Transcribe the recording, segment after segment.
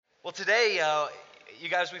Well, today, you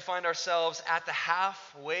guys, we find ourselves at the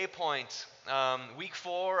halfway point. Week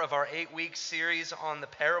 4 of our 8-week series on the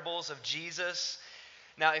parables of Jesus.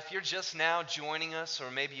 Now, if you're just now joining us, or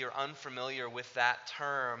maybe you're unfamiliar with that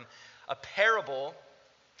term, a parable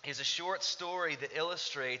is a short story that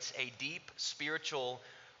illustrates a deep spiritual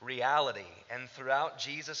reality. And throughout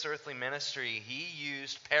Jesus' earthly ministry, he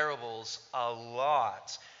used parables a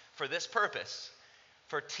lot for this purpose,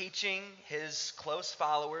 for teaching his close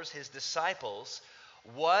followers, his disciples,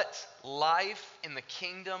 what life in the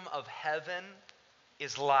kingdom of heaven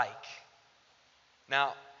is like.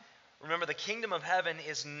 Now, remember, the kingdom of heaven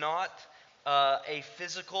is not a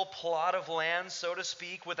physical plot of land, so to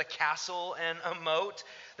speak, with a castle and a moat.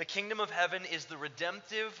 The kingdom of heaven is the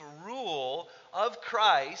redemptive rule of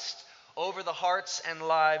Christ over the hearts and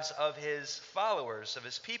lives of his followers, of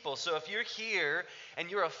his people. So if you're here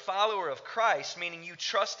and you're a follower of Christ, meaning you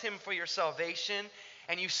trust him for your salvation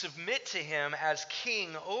and you submit to him as king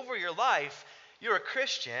over your life, you're a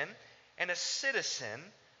Christian and a citizen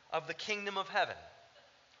of the kingdom of heaven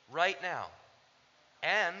right now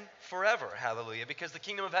and forever, hallelujah, because the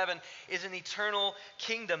kingdom of heaven is an eternal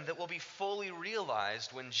kingdom that will be fully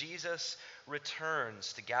realized when Jesus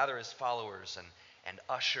returns to gather his followers and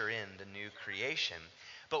usher in the new creation.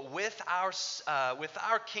 But with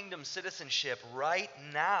our kingdom citizenship right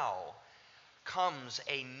now comes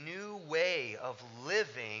a new way of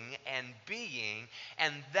living and being,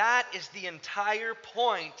 and that is the entire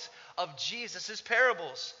point of Jesus'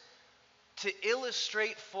 parables, to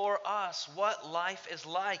illustrate for us what life is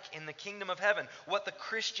like in the kingdom of heaven, what the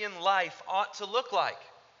Christian life ought to look like.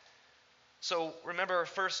 So remember, our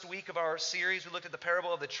first week of our series, we looked at the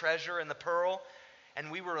parable of the treasure and the pearl. And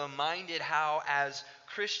we were reminded how, as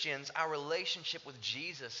Christians, our relationship with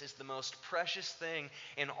Jesus is the most precious thing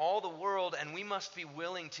in all the world, and we must be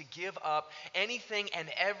willing to give up anything and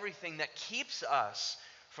everything that keeps us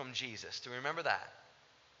from Jesus. Do you remember that?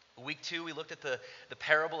 Week 2, we looked at the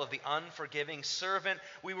parable of the unforgiving servant.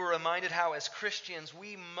 We were reminded how, as Christians,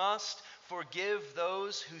 we must forgive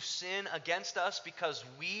those who sin against us because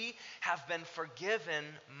we have been forgiven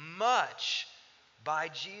much by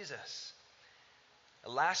Jesus.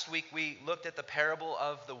 Last week, we looked at the parable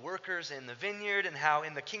of the workers in the vineyard and how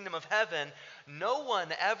in the kingdom of heaven, no one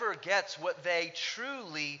ever gets what they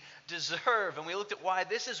truly deserve. And we looked at why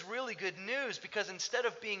this is really good news, because instead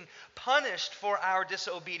of being punished for our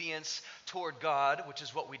disobedience toward God, which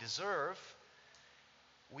is what we deserve,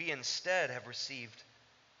 we instead have received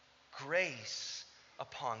grace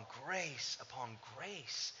upon grace upon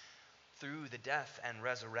grace through the death and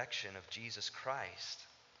resurrection of Jesus Christ.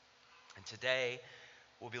 And today,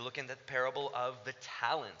 we'll be looking at the parable of the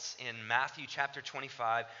talents in Matthew chapter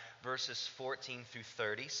 25, verses 14 through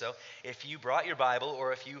 30. So if you brought your Bible,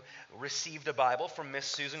 or if you received a Bible from Miss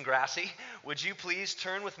Susan Grassi, would you please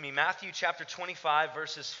turn with me, Matthew chapter 25,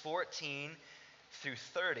 verses 14 through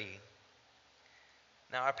 30.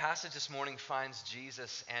 Now, our passage this morning finds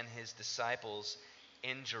Jesus and his disciples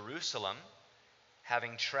in Jerusalem,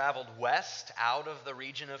 having traveled west out of the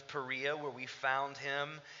region of Perea, where we found him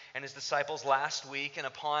and his disciples last week. And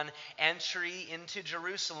upon entry into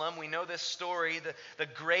Jerusalem, we know this story, the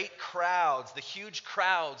great crowds, the huge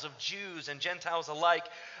crowds of Jews and Gentiles alike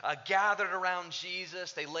gathered around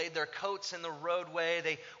Jesus. They laid their coats in the roadway.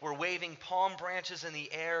 They were waving palm branches in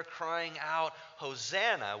the air, crying out,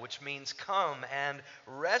 "Hosanna," which means "Come and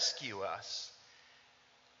rescue us."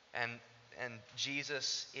 And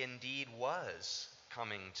Jesus indeed was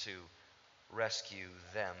coming to rescue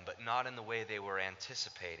them, but not in the way they were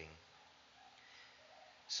anticipating.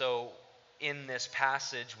 So in this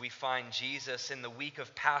passage, we find Jesus in the week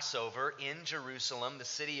of Passover in Jerusalem. The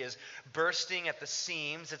city is bursting at the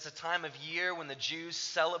seams. It's a time of year when the Jews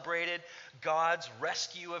celebrated God's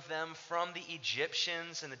rescue of them from the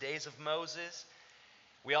Egyptians in the days of Moses.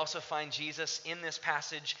 We also find Jesus in this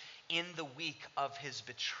passage in the week of his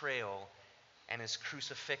betrayal and his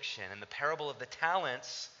crucifixion. And the parable of the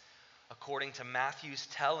talents, according to Matthew's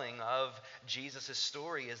telling of Jesus'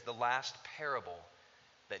 story, is the last parable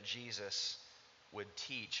that Jesus would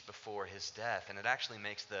teach before his death. And it actually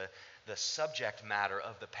makes the subject matter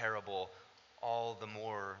of the parable all the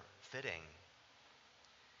more fitting.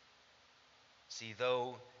 See,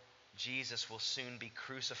 though Jesus will soon be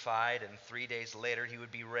crucified, and 3 days later he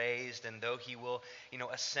would be raised, and though he will,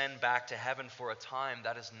 ascend back to heaven for a time,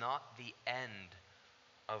 that is not the end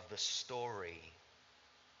of the story.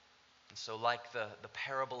 And so, like the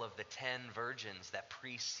parable of the 10 virgins that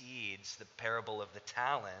precedes the parable of the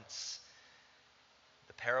talents,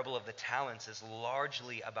 the parable of the talents is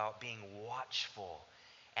largely about being watchful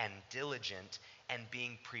and diligent and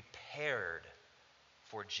being prepared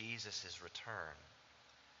for Jesus' return.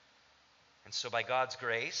 And so by God's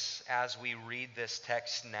grace, as we read this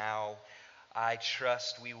text now, I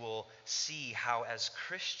trust we will see how as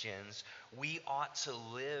Christians we ought to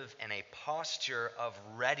live in a posture of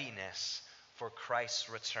readiness for Christ's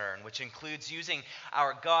return, which includes using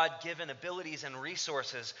our God-given abilities and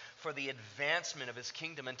resources for the advancement of his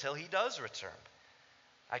kingdom until he does return.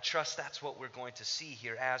 I trust that's what we're going to see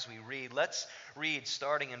here as we read. Let's read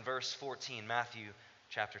starting in verse 14, Matthew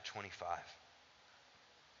chapter 25.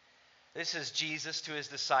 This is Jesus to his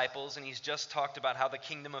disciples, and he's just talked about how the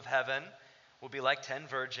kingdom of heaven will be like 10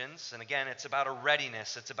 virgins. And again, it's about a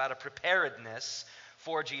readiness, it's about a preparedness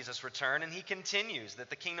for Jesus' return. And he continues that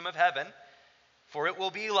the kingdom of heaven, for it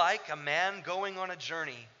will be like a man going on a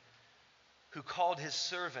journey who called his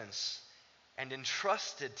servants and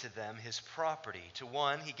entrusted to them his property. To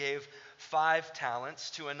one he gave 5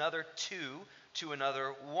 talents, to another 2, to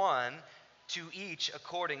another 1, to each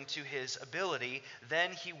according to his ability.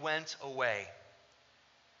 Then he went away.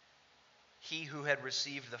 He who had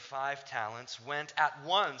received the 5 talents went at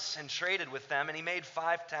once and traded with them, and he made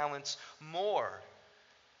 5 talents more.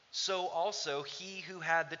 So also he who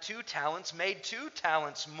had the 2 talents made 2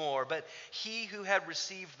 talents more. But he who had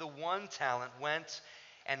received the 1 talent went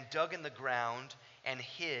and dug in the ground and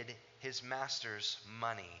hid his master's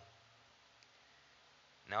money.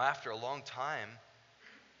 Now after a long time,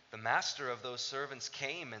 the master of those servants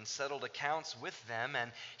came and settled accounts with them,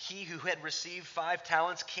 and he who had received 5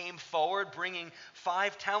 talents came forward, bringing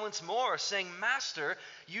 5 talents more, saying, Master,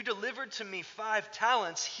 you delivered to me 5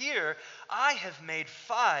 talents. Here I have made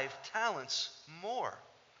 5 talents more.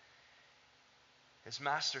 His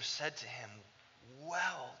master said to him,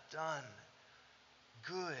 Well done,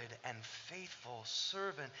 good and faithful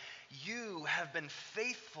servant. You have been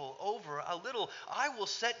faithful over a little. I will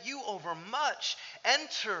set you over much.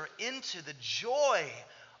 Enter into the joy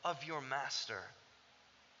of your master.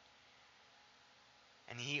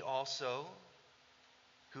 And he also,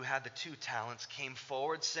 who had the 2 talents, came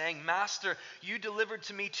forward, saying, Master, you delivered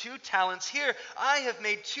to me 2 talents. Here, I have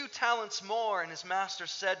made 2 talents more. And his master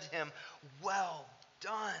said to him, Well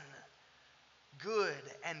done, good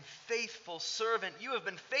and faithful servant. You have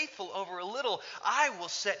been faithful over a little. I will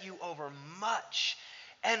set you over much.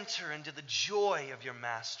 Enter into the joy of your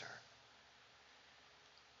master.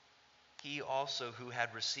 He also who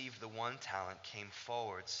had received the 1 talent came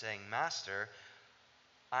forward, saying, Master,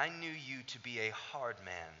 I knew you to be a hard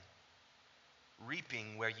man,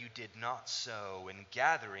 reaping where you did not sow, and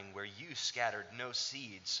gathering where you scattered no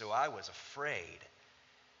seed. So I was afraid.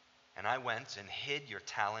 And I went and hid your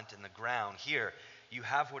talent in the ground. Here, you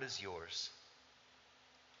have what is yours.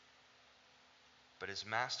 But his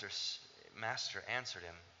master answered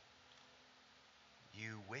him,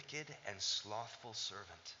 You wicked and slothful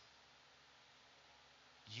servant.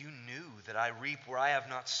 You knew that I reap where I have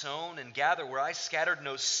not sown and gather where I scattered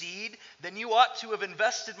no seed. Then you ought to have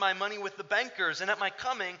invested my money with the bankers, and at my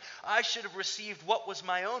coming I should have received what was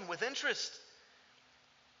my own with interest.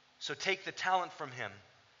 So take the talent from him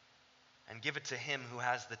and give it to him who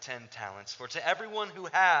has the 10 talents. For to everyone who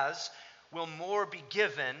has will more be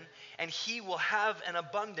given, and he will have an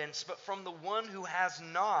abundance. But from the one who has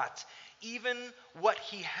not, even what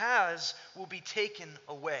he has will be taken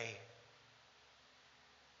away.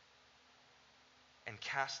 And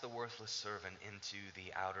cast the worthless servant into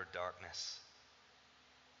the outer darkness.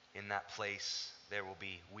 In that place there will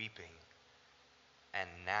be weeping and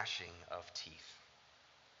gnashing of teeth.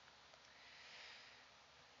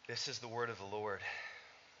 This is the word of the Lord.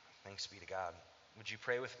 Thanks be to God. Would you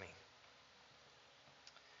pray with me?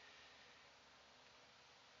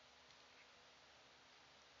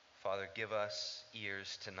 Father, give us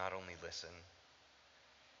ears to not only listen,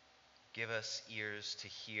 give us ears to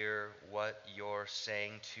hear what you're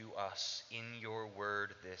saying to us in your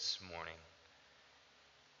word this morning.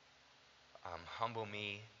 Humble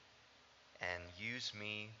me and use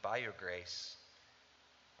me by your grace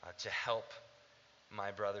to help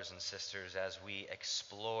my brothers and sisters as we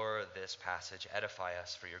explore this passage. Edify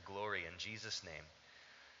us for your glory in Jesus' name.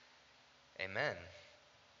 Amen.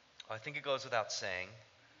 I think it goes without saying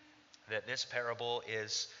that this parable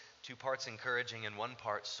is 2 parts encouraging and 1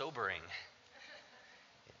 part sobering.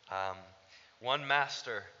 1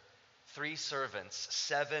 master, 3 servants,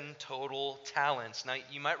 7 total talents. Now,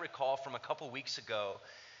 you might recall from a couple weeks ago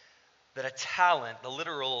that a talent, the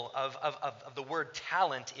literal of the word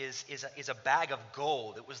talent, is a bag of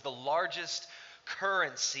gold. It was the largest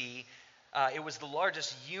currency. It was the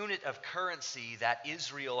largest unit of currency that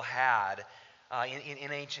Israel had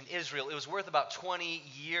in ancient Israel. It was worth about 20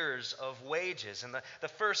 years of wages. And the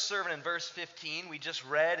first servant in verse 15 we just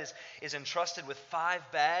read is entrusted with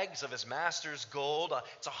 5 bags of his master's gold.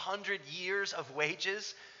 It's 100 years of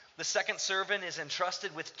wages. The second servant is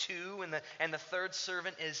entrusted with 2, and the third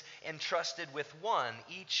servant is entrusted with 1,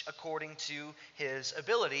 each according to his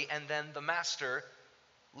ability, and then the master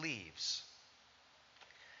leaves.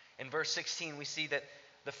 In verse 16, we see that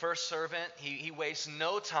the first servant, he wastes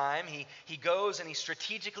no time. He goes and he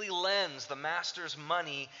strategically lends the master's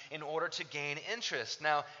money in order to gain interest.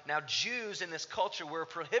 Now Jews in this culture were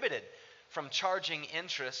prohibited from charging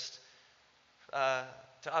interest to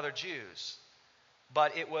other Jews.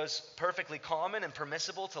 But it was perfectly common and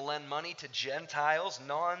permissible to lend money to Gentiles,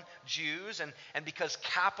 non-Jews, and because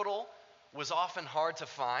capital was often hard to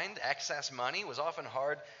find, excess money was often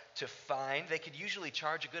hard to find, they could usually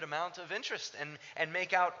charge a good amount of interest and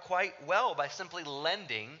make out quite well by simply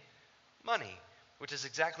lending money, which is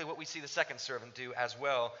exactly what we see the second servant do as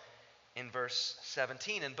well in verse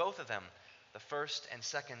 17. And both of them, the first and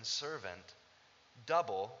second servant,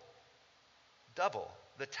 double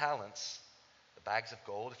the talents, the bags of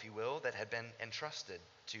gold, if you will, that had been entrusted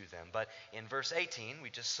to them. But in verse 18, we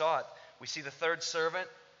just saw it, we see the third servant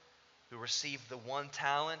who received the 1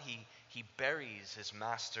 talent. He buries his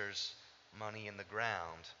master's money in the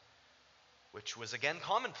ground, which was again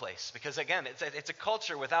commonplace because again it's a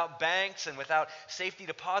culture without banks and without safety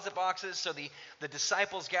deposit boxes. So the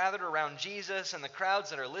disciples gathered around Jesus and the crowds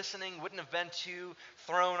that are listening wouldn't have been too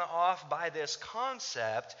thrown off by this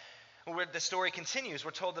concept. Where the story continues,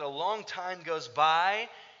 we're told that a long time goes by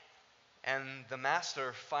and the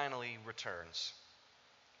master finally returns.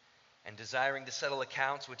 And desiring to settle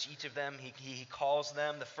accounts, which each of them, he calls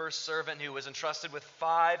them. The first servant who was entrusted with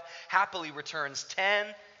 5 happily returns 10.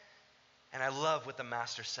 And I love what the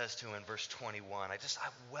master says to him in verse 21.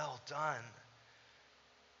 Well done,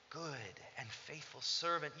 good and faithful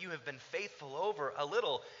servant. You have been faithful over a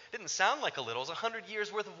little. It didn't sound like a little. It was 100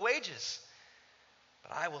 years worth of wages.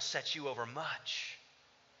 But I will set you over much.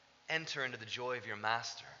 Enter into the joy of your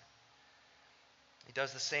master. He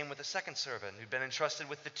does the same with the second servant who'd been entrusted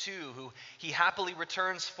with the 2, who he happily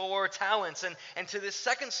returns 4 talents. And to this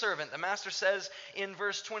second servant, the master says in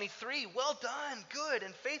verse 23, well done, good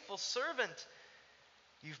and faithful servant.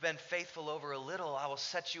 You've been faithful over a little. I will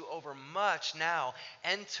set you over much. Now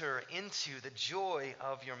enter into the joy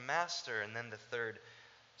of your master. And then the third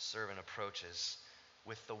servant approaches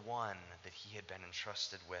with the 1 that he had been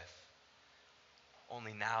entrusted with.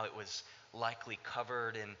 Only now it was likely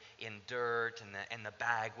covered in dirt, and the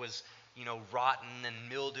bag was, rotten and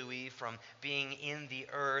mildewy from being in the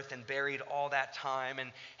earth and buried all that time. And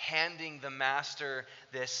handing the master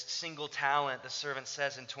this single talent, the servant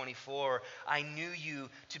says in 24, I knew you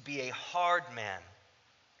to be a hard man,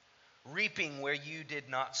 reaping where you did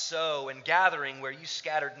not sow and gathering where you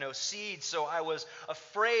scattered no seed. So I was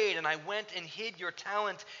afraid and I went and hid your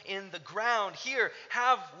talent in the ground. Here,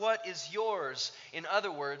 have what is yours. In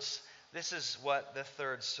other words, this is what the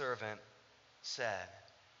third servant said.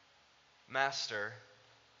 Master,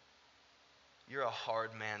 you're a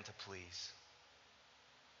hard man to please.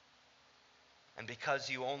 And because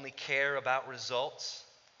you only care about results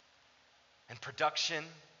and production,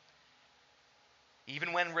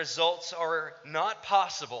 even when results are not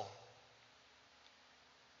possible,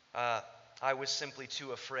 I was simply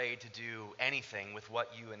too afraid to do anything with what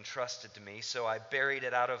you entrusted to me, so I buried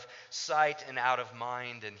it out of sight and out of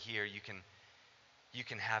mind, and here you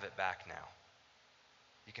can have it back now.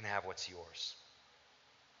 You can have what's yours.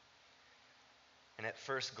 And at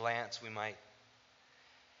first glance, we might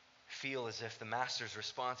feel as if the master's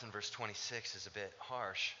response in verse 26 is a bit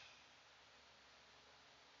harsh.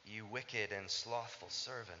 You wicked and slothful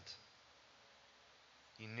servant.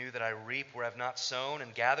 You knew that I reap where I have not sown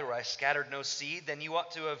and gather where I scattered no seed. Then you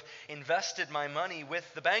ought to have invested my money with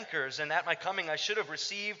the bankers, and at my coming I should have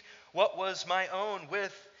received what was my own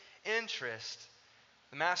with interest.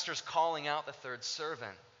 The master's calling out the third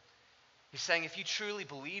servant. He's saying, if you truly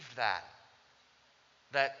believed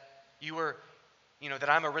that you were, that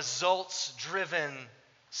I'm a results-driven,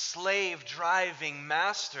 slave-driving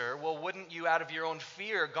master, well, wouldn't you, out of your own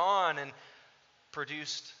fear, gone and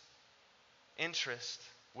produced interest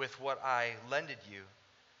with what I lended you?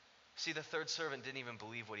 See, the third servant didn't even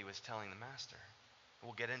believe what he was telling the master.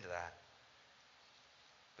 We'll get into that.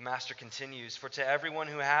 The master continues, for to everyone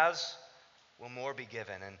who has will more be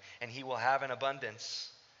given, and he will have an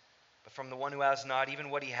abundance. But from the one who has not,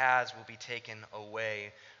 even what he has will be taken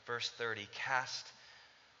away. Verse 30, cast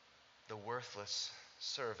the worthless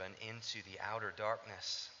servant into the outer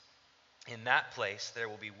darkness. In that place there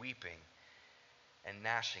will be weeping and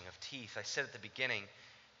gnashing of teeth. I said at the beginning,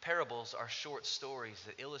 parables are short stories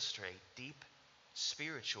that illustrate deep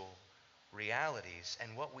spiritual realities.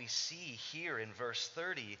 And what we see here in verse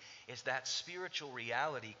 30 is that spiritual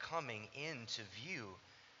reality coming into view.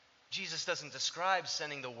 Jesus doesn't describe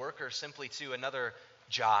sending the worker simply to another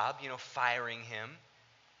job, firing him.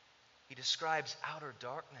 He describes outer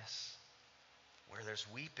darkness where there's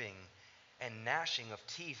weeping and gnashing of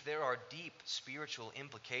teeth. There are deep spiritual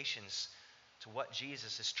implications to what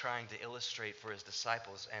Jesus is trying to illustrate for his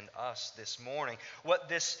disciples and us this morning. What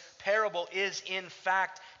this parable is in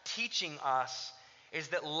fact teaching us is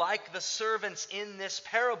that, like the servants in this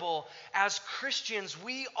parable, as Christians,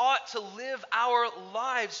 we ought to live our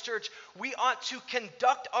lives, church. We ought to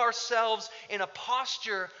conduct ourselves in a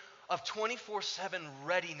posture of 24/7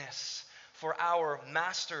 readiness for our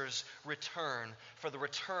Master's return, for the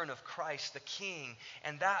return of Christ the King.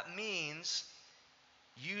 And that means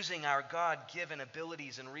using our God-given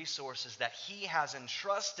abilities and resources that he has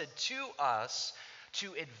entrusted to us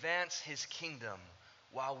to advance his kingdom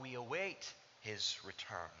while we await his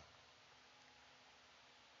return.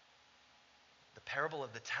 The parable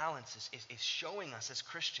of the talents is showing us as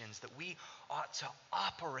Christians that we ought to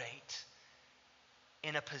operate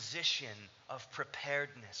in a position of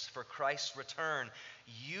preparedness for Christ's return,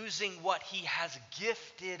 using what he has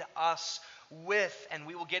gifted us with, and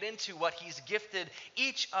we will get into what he's gifted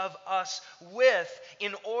each of us with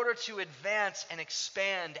in order to advance and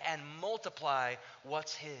expand and multiply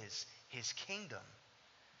what's his kingdom.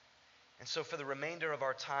 And so for the remainder of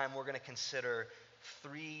our time, we're going to consider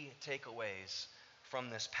 3 takeaways from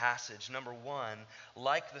this passage. Number 1,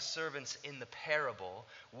 like the servants in the parable,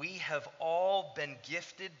 we have all been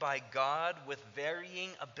gifted by God with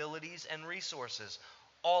varying abilities and resources.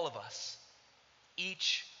 All of us.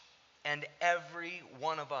 Each and every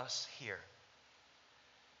one of us here.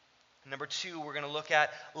 Number 2, we're going to look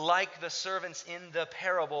at, like the servants in the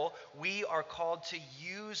parable, we are called to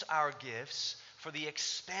use our gifts for the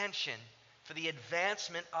expansion, for the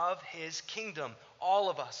advancement of his kingdom. All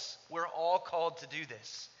of us, we're all called to do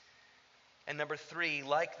this. And number 3,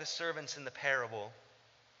 like the servants in the parable,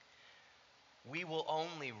 we will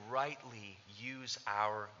only rightly use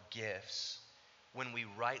our gifts when we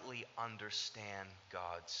rightly understand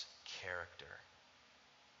God's character.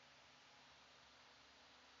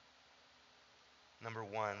 Number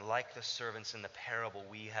 1, like the servants in the parable,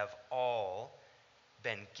 we have all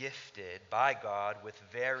been gifted by God with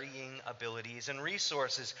varying abilities and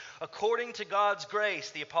resources. According to God's grace,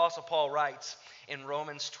 the Apostle Paul writes in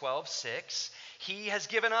Romans 12:6, he has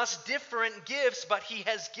given us different gifts, but he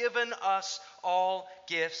has given us all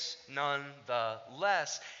gifts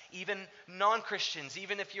nonetheless. Even non-Christians,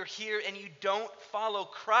 even if you're here and you don't follow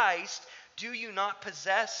Christ, do you not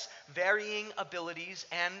possess varying abilities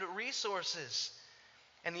and resources?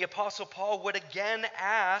 And the Apostle Paul would again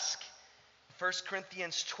ask, 1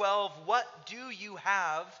 Corinthians 12, what do you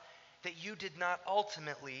have that you did not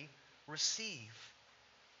ultimately receive?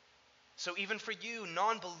 So even for you,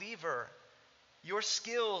 non-believer, your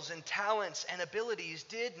skills and talents and abilities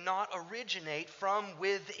did not originate from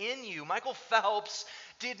within you. Michael Phelps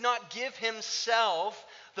did not give himself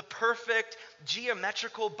the perfect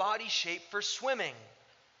geometrical body shape for swimming.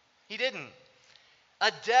 He didn't.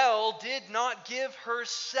 Adele did not give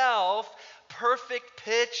herself perfect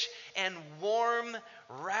pitch and warm,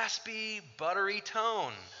 raspy, buttery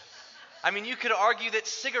tone. I mean, you could argue that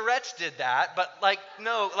cigarettes did that, but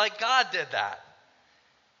no, God did that.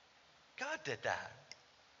 God did that.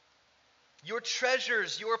 Your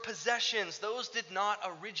treasures, your possessions, those did not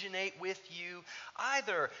originate with you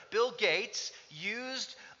either. Bill Gates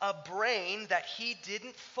used a brain that he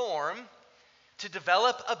didn't form to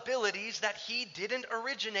develop abilities that he didn't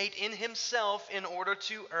originate in himself in order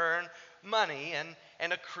to earn money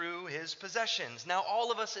and accrue his possessions. Now,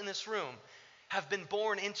 all of us in this room have been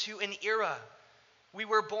born into an era. We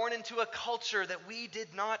were born into a culture that we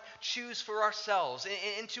did not choose for ourselves,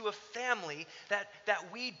 into a family that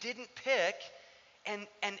we didn't pick, and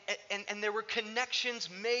there were connections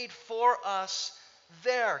made for us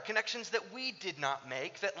there, connections that we did not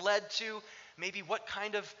make that led to maybe what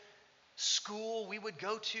kind of school we would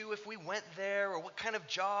go to if we went there, or what kind of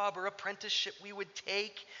job or apprenticeship we would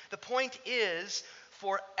take. The point is,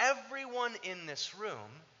 for everyone in this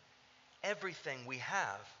room, everything we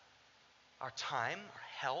have, our time, our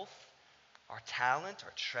health, our talent,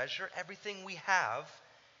 our treasure, everything we have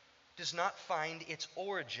does not find its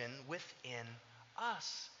origin within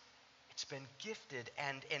us. It's been gifted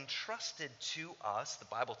and entrusted to us, the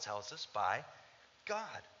Bible tells us, by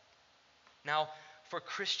God. Now, for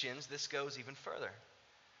Christians, this goes even further.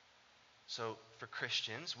 So for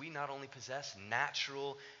Christians, we not only possess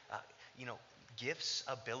natural, gifts,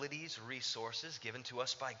 abilities, resources given to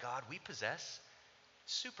us by God, we possess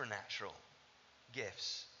supernatural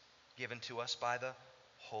gifts given to us by the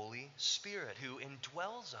Holy Spirit, who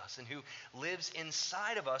indwells us and who lives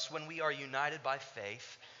inside of us when we are united by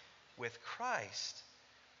faith with Christ.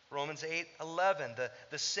 Romans 8:11,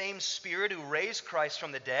 the same Spirit who raised Christ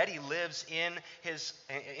from the dead, he lives in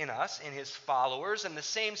us, in his followers, and the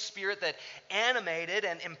same Spirit that animated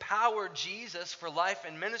and empowered Jesus for life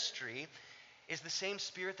and ministry is the same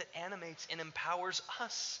Spirit that animates and empowers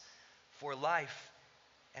us for life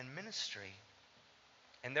and ministry.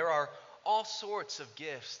 And there are all sorts of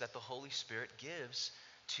gifts that the Holy Spirit gives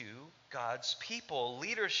to God's people: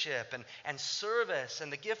 leadership and service,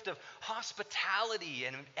 and the gift of hospitality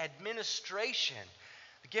and administration,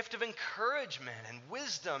 the gift of encouragement and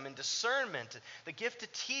wisdom and discernment, the gift to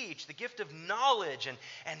teach, the gift of knowledge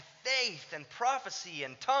and faith and prophecy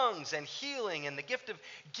and tongues and healing, and the gift of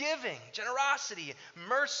giving, generosity,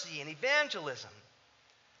 mercy, and evangelism.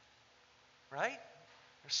 Right?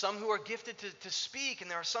 There's some who are gifted to speak, and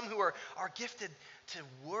there are some who are gifted to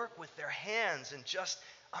work with their hands in just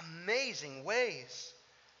amazing ways.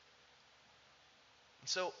 And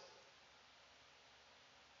so,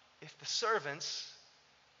 if the servants,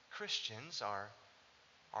 Christians, are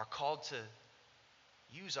called to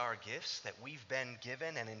use our gifts that we've been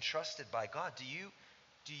given and entrusted by God, do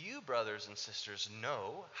you, brothers and sisters,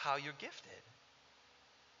 know how you're gifted?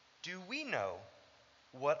 Do we know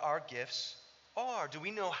what our gifts are? Do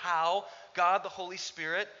we know how God the Holy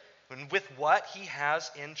Spirit, and with what he has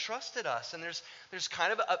entrusted us? And there's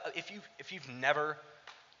kind of if you've never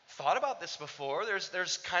thought about this before,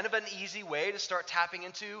 there's kind of an easy way to start tapping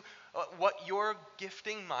into what your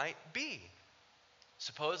gifting might be.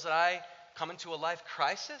 Suppose that I come into a life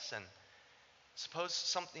crisis, and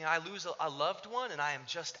suppose I lose a loved one, and I am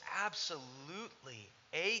just absolutely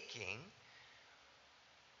aching.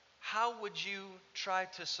 How would you try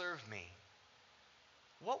to serve me?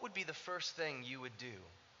 What would be the first thing you would do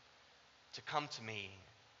to come to me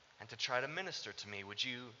and to try to minister to me? Would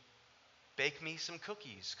you bake me some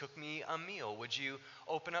cookies, cook me a meal? Would you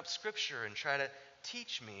open up Scripture and try to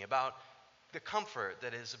teach me about the comfort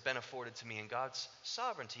that has been afforded to me in God's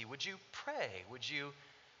sovereignty? Would you pray?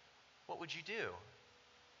 What would you do?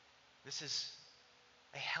 This is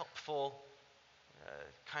a helpful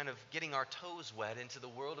kind of getting our toes wet into the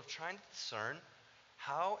world of trying to discern,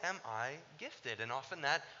 how am I gifted? And often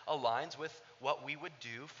that aligns with what we would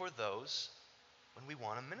do for those when we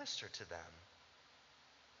want to minister to them.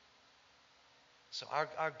 So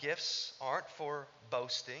our gifts aren't for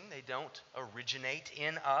boasting. They don't originate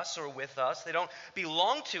in us or with us. They don't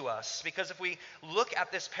belong to us. Because if we look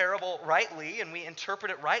at this parable rightly and we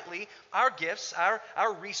interpret it rightly, our gifts,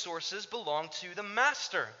 our resources belong to the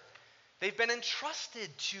Master. They've been entrusted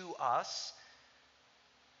to us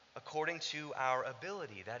according to our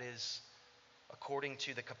ability. That is, according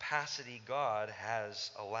to the capacity God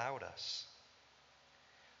has allowed us.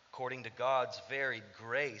 According to God's varied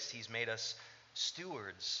grace, he's made us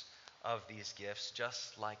stewards of these gifts,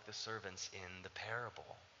 just like the servants in the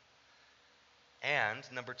parable. And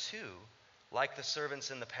number two, like the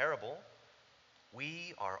servants in the parable,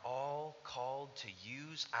 we are all called to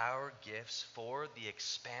use our gifts for the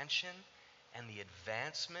expansion and the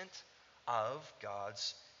advancement of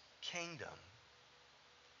God's kingdom.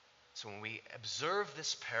 So when we observe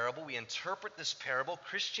this parable, we interpret this parable,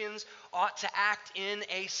 Christians ought to act in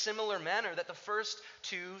a similar manner that the first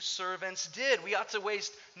two servants did. We ought to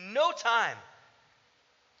waste no time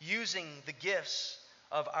using the gifts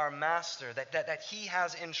of our Master that he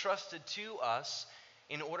has entrusted to us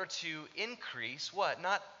in order to increase what?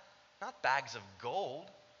 Not bags of gold,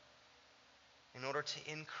 in order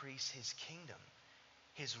to increase his kingdom,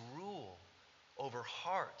 his rule over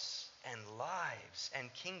hearts and lives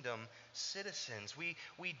and kingdom citizens. We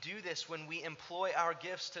do this when we employ our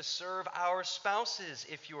gifts to serve our spouses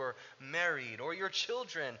if you're married, or your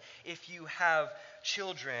children if you have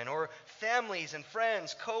children, or families and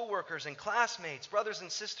friends, co-workers and classmates, brothers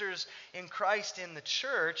and sisters in Christ in the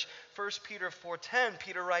church. 1 Peter 4:10,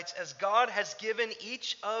 Peter writes, "As God has given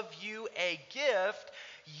each of you a gift,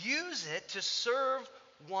 use it to serve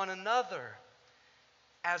one another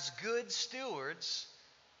as good stewards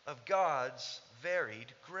of God's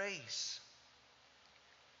varied grace."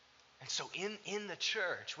 And so in the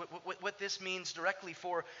church, what this means directly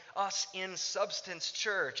for us in Substance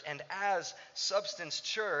Church and as Substance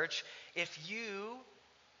Church, if you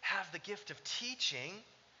have the gift of teaching,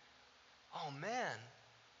 oh man,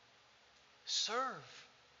 serve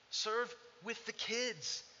with the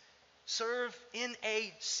kids. serve in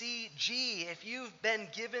a CG. If you've been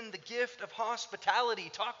given the gift of hospitality,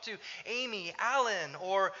 talk to Amy, Allen,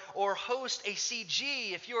 or host a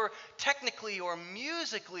CG. If you're technically or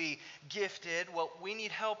musically gifted, well, we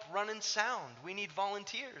need help running sound. We need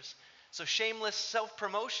volunteers. So shameless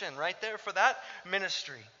self-promotion right there for that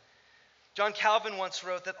ministry. John Calvin once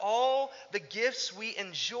wrote that all the gifts we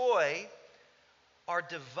enjoy are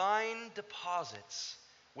divine deposits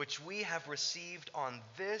which we have received on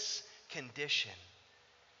this condition,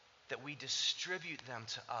 that we distribute them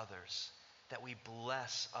to others, that we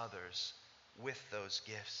bless others with those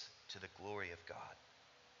gifts to the glory of God.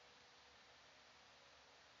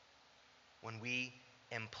 When we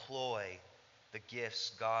employ the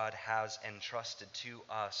gifts God has entrusted to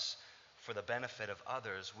us for the benefit of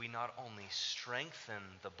others, we not only strengthen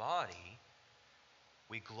the body,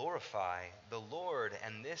 we glorify the Lord.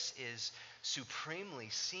 And this is supremely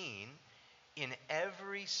seen in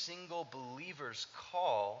every single believer's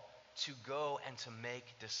call to go and to make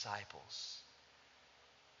disciples.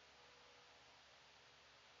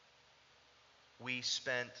 We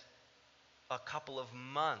spent a couple of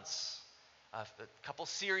months, a couple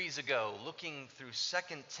series ago, looking through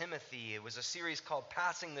 2 Timothy. It was a series called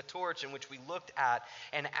Passing the Torch, in which we looked at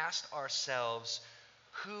and asked ourselves,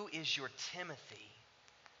 who is your Timothy?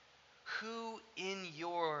 Who in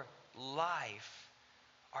your life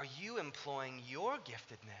are you employing your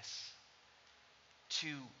giftedness to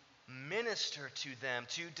minister to them,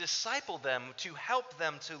 to disciple them, to help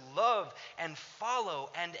them to love and follow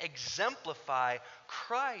and exemplify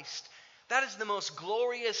Christ? That is the most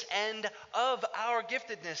glorious end of our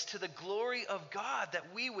giftedness, to the glory of God,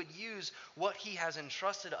 that we would use what He has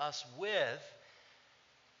entrusted us with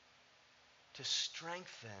to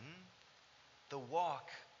strengthen the walk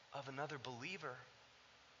of another believer.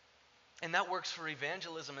 And that works for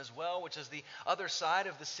evangelism as well, which is the other side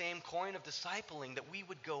of the same coin of discipling, that we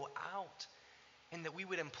would go out and that we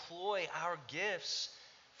would employ our gifts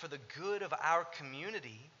for the good of our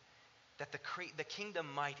community, that the kingdom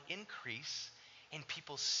might increase in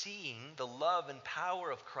people seeing the love and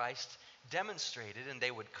power of Christ demonstrated, and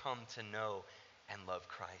they would come to know and love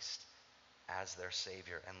Christ as their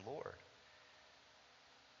Savior and Lord.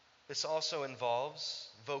 This also involves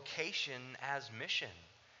vocation as mission.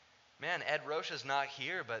 Man, Ed Rocha is not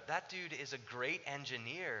here, but that dude is a great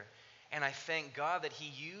engineer. And I thank God that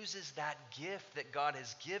he uses that gift that God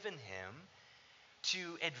has given him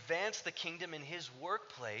to advance the kingdom in his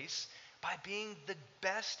workplace by being the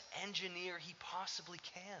best engineer he possibly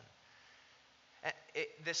can.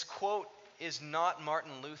 This quote is not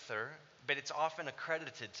Martin Luther, but it's often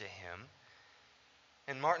accredited to him.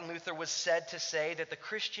 And Martin Luther was said to say that the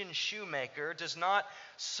Christian shoemaker does not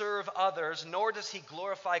serve others, nor does he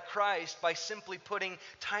glorify Christ by simply putting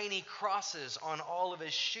tiny crosses on all of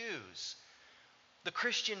his shoes. The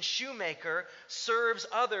Christian shoemaker serves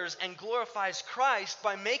others and glorifies Christ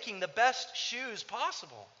by making the best shoes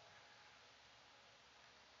possible.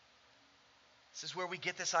 This is where we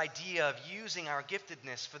get this idea of using our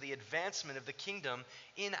giftedness for the advancement of the kingdom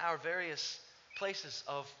in our various places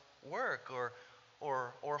of work or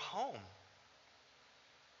home.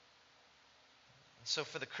 So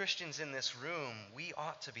for the Christians in this room, we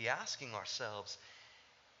ought to be asking ourselves,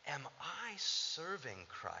 am I serving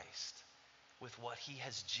Christ with what He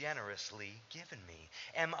has generously given me?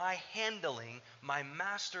 Am I handling my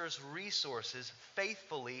Master's resources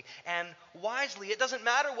faithfully and wisely? It doesn't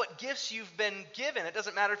matter what gifts you've been given. It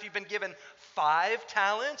doesn't matter if you've been given 5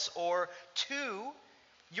 talents or 2.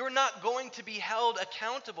 You're not going to be held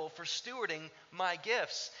accountable for stewarding my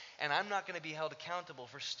gifts, and I'm not going to be held accountable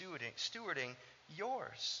for stewarding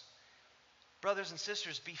yours. Brothers and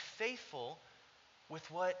sisters, be faithful with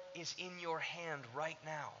what is in your hand right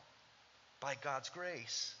now by God's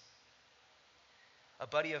grace. A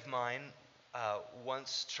buddy of mine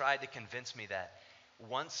once tried to convince me that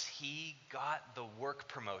once he got the work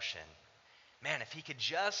promotion, man, if he could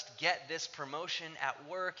just get this promotion at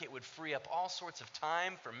work, it would free up all sorts of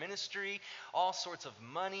time for ministry, all sorts of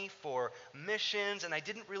money for missions. And I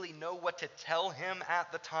didn't really know what to tell him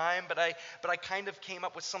at the time, but I kind of came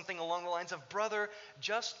up with something along the lines of, brother,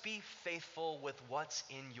 just be faithful with what's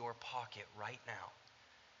in your pocket right now.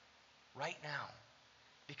 Right now.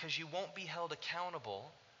 Because you won't be held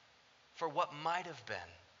accountable for what might have been.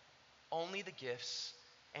 Only the gifts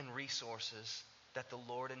and resources that the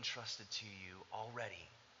Lord entrusted to you already.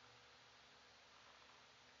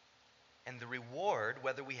 And the reward,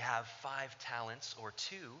 whether we have 5 talents or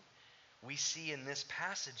 2, we see in this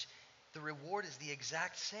passage, the reward is the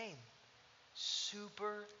exact same.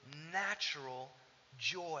 Supernatural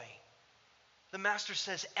joy. The Master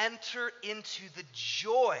says, enter into the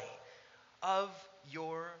joy of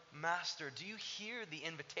your master. Do you hear the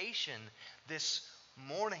invitation this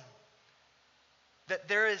morning? That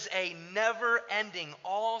there is a never-ending,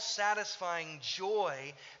 all-satisfying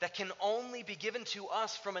joy that can only be given to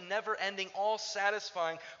us from a never-ending,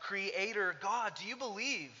 all-satisfying Creator God. Do you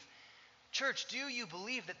believe, church, do you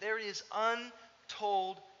believe that there is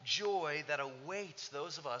untold joy that awaits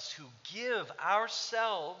those of us who give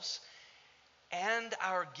ourselves and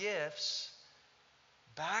our gifts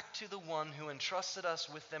back to the one who entrusted us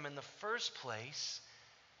with them in the first place,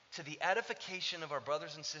 to the edification of our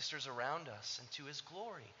brothers and sisters around us and to His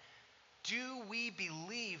glory? Do we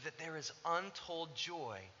believe that there is untold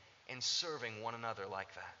joy in serving one another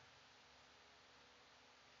like that?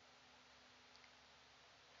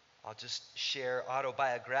 I'll just share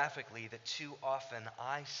autobiographically that too often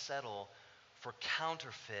I settle for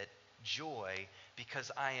counterfeit joy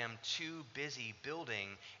because I am too busy building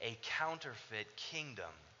a counterfeit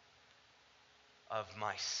kingdom of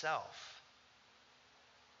myself.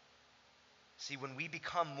 See, when we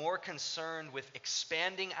become more concerned with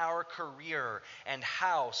expanding our career and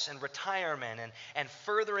house and retirement and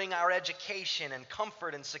furthering our education and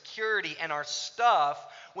comfort and security and our stuff,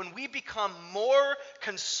 when we become more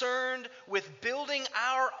concerned with building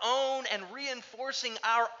our own and reinforcing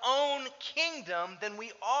our own kingdom than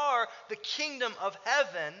we are the kingdom of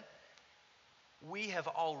heaven, we have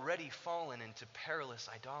already fallen into perilous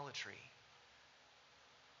idolatry.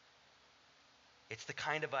 It's the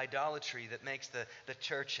kind of idolatry that makes the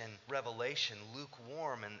church in Revelation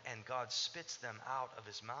lukewarm and God spits them out of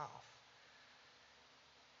His mouth.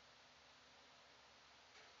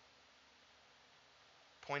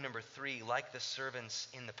 Point number 3, like the servants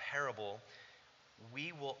in the parable,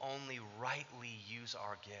 we will only rightly use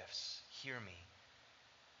our gifts. Hear me.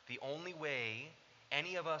 The only way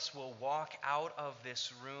any of us will walk out of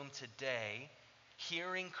this room today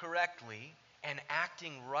hearing correctly and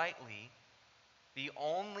acting rightly, the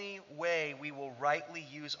only way we will rightly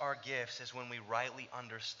use our gifts is when we rightly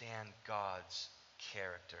understand God's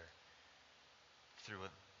character through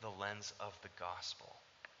the lens of the gospel.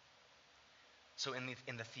 So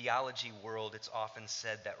in the theology world, it's often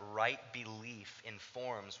said that right belief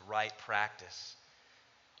informs right practice.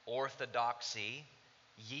 Orthodoxy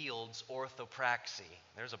yields orthopraxy.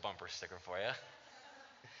 There's a bumper sticker for you.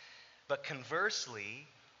 But conversely,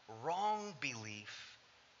 wrong belief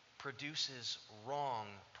produces wrong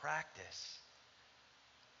practice.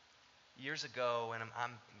 Years ago, and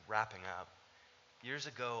I'm wrapping up, years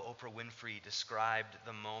ago, Oprah Winfrey described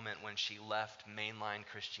the moment when she left mainline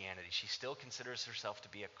Christianity. She still considers herself to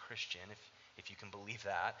be a Christian, if you can believe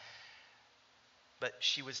that. But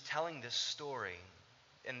she was telling this story,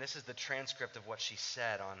 and this is the transcript of what she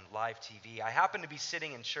said on live TV. I happened to be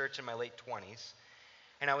sitting in church in my late 20s,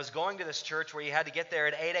 and I was going to this church where you had to get there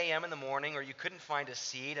at 8 a.m. in the morning or you couldn't find a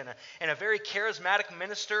seat, and a very charismatic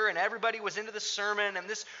minister, and everybody was into the sermon, and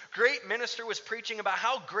this great minister was preaching about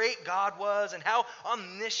how great God was and how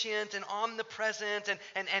omniscient and omnipresent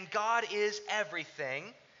and God is everything.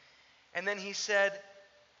 And then he said,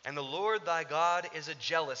 "And the Lord thy God is a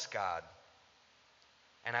jealous God."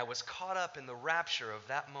 And I was caught up in the rapture of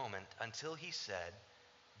that moment until he said,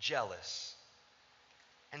 "jealous."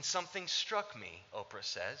 And something struck me, Oprah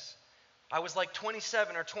says. I was like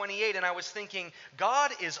 27 or 28, and I was thinking,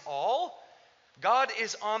 God is all, God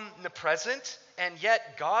is omnipresent, and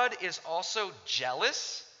yet God is also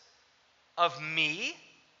jealous of me?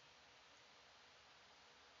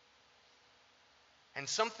 And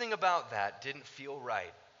something about that didn't feel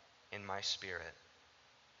right in my spirit.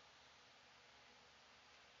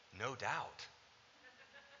 No doubt.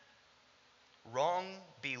 Wrong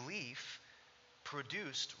belief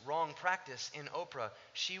produced wrong practice in Oprah.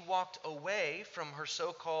 She walked away from her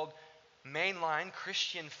so-called mainline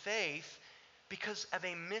Christian faith because of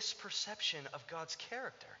a misperception of God's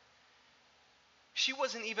character. She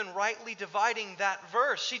wasn't even rightly dividing that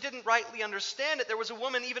verse. She didn't rightly understand it. There was a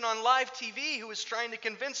woman even on live TV who was trying to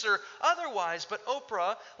convince her otherwise. But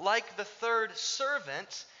Oprah, like the third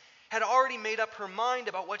servant, had already made up her mind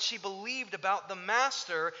about what she believed about the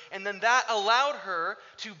master, and then that allowed her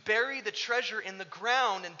to bury the treasure in the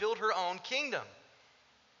ground and build her own kingdom.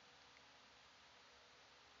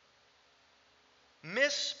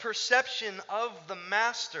 Misperception of the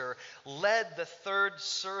master led the third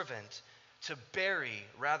servant to bury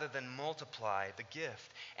rather than multiply the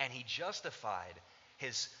gift, and he justified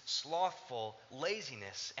his slothful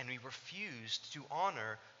laziness, and he refused to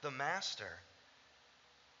honor the master.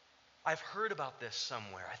 I've heard about this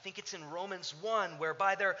somewhere. I think it's in Romans 1, where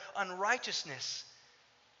by their unrighteousness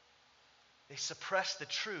they suppress the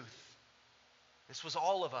truth. This was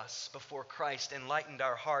all of us before Christ enlightened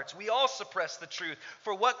our hearts. We all suppress the truth.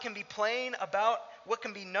 For what can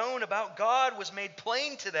be known about God was made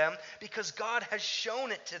plain to them because God has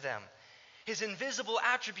shown it to them. His invisible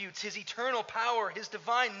attributes, his eternal power, his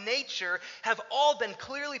divine nature have all been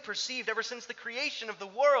clearly perceived ever since the creation of the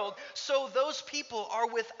world. So those people are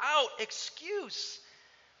without excuse.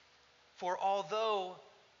 For although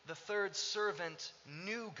the third servant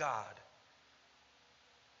knew God,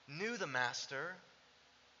 knew the master,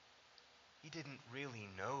 he didn't really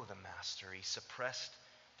know the master. He suppressed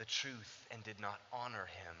the truth and did not honor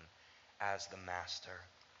him as the master.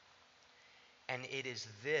 And it is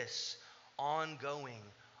this ongoing,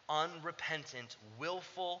 unrepentant,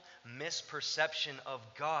 willful misperception of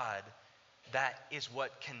God that is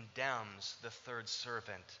what condemns the third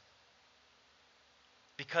servant.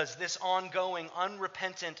 Because this ongoing,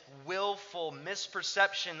 unrepentant, willful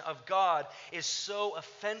misperception of God is so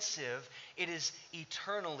offensive, it is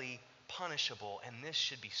eternally punishable, and this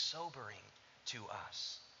should be sobering to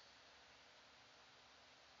us.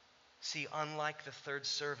 See, unlike the third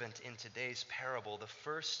servant in today's parable, the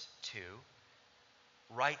first two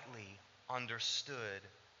rightly understood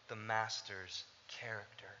the master's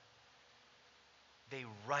character. They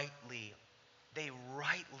rightly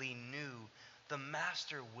knew the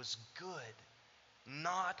master was good,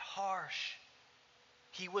 not harsh.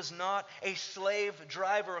 He was not a slave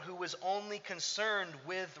driver who was only concerned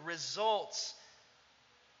with results.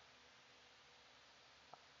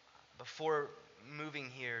 Before moving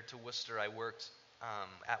here to Worcester, I worked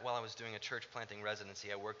while I was doing a church planting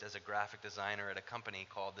residency, I worked as a graphic designer at a company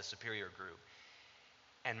called the Superior Group.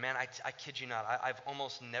 And man, I kid you not, I've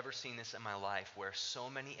almost never seen this in my life where so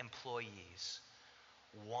many employees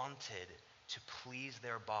wanted to please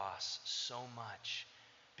their boss so much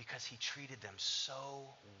because he treated them so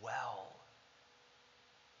well.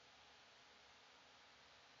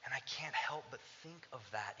 And I can't help but think of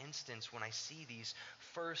that instance when I see these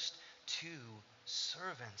first two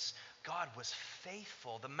servants. God was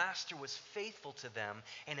faithful. The master was faithful to them,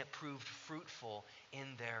 and it proved fruitful in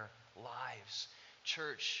their lives.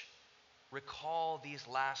 Church, recall these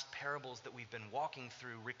last parables that we've been walking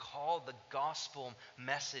through. Recall the gospel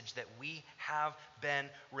message that we have been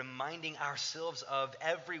reminding ourselves of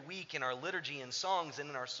every week in our liturgy and songs and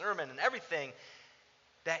in our sermon and everything.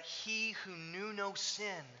 That he who knew no sin,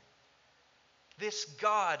 this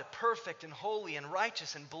God, perfect and holy and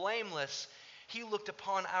righteous and blameless, he looked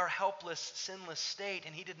upon our helpless, sinless state,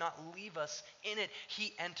 and he did not leave us in it.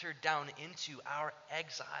 He entered down into our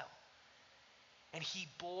exile. And he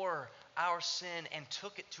bore our sin and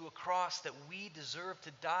took it to a cross that we deserve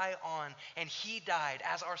to die on. And he died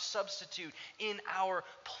as our substitute in our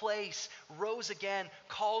place, rose again,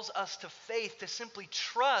 calls us to faith, to simply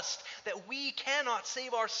trust that we cannot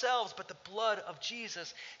save ourselves, but the blood of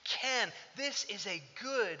Jesus can. This is a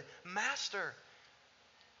good master.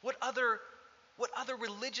 What other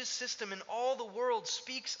religious system in all the world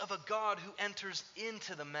speaks of a God who enters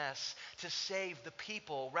into the mess to save the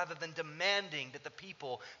people rather than demanding that the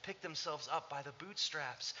people pick themselves up by the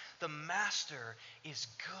bootstraps? The master is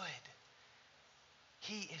good.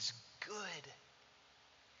 He is good.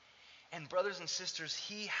 And brothers and sisters,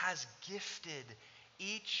 he has gifted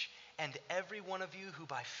each and every one of you who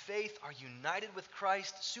by faith are united with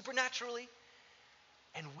Christ supernaturally.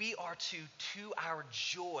 And we are to our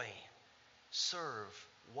joy, serve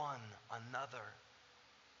one another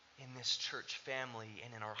in this church family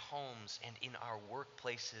and in our homes and in our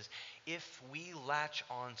workplaces. If we latch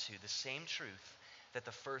onto the same truth that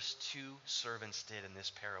the first two servants did in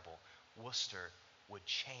this parable, Worcester would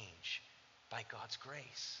change by God's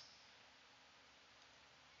grace.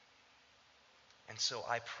 And so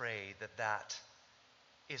I pray that that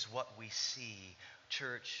is what we see.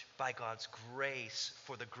 Church, by God's grace,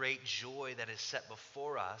 for the great joy that is set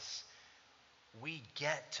before us, we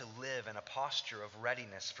get to live in a posture of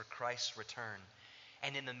readiness for Christ's return.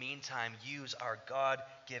 And in the meantime, use our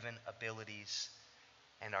God-given abilities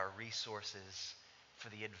and our resources for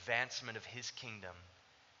the advancement of his kingdom,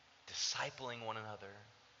 discipling one another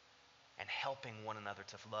and helping one another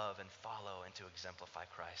to love and follow and to exemplify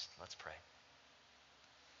Christ. Let's pray.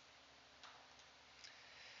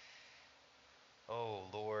 Oh,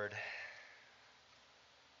 Lord,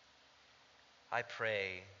 I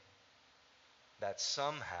pray that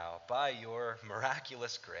somehow, by your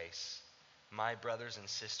miraculous grace, my brothers and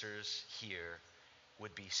sisters here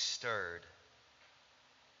would be stirred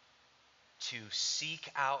to seek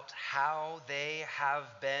out how they have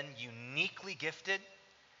been uniquely gifted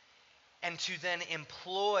and to then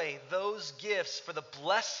employ those gifts for the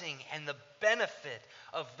blessing and the benefit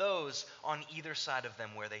of those on either side of them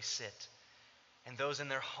where they sit. and those in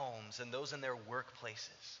their homes and those in their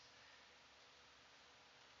workplaces.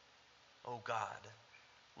 Oh God,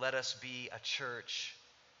 let us be a church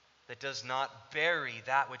that does not bury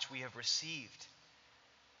that which we have received.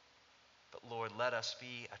 But Lord, let us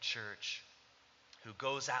be a church who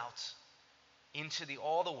goes out into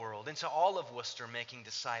all the world, into all of Worcester, making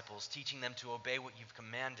disciples, teaching them to obey what you've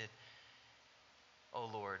commanded. Oh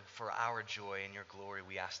Lord, for our joy and your glory,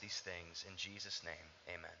 we ask these things in Jesus'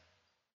 name. Amen.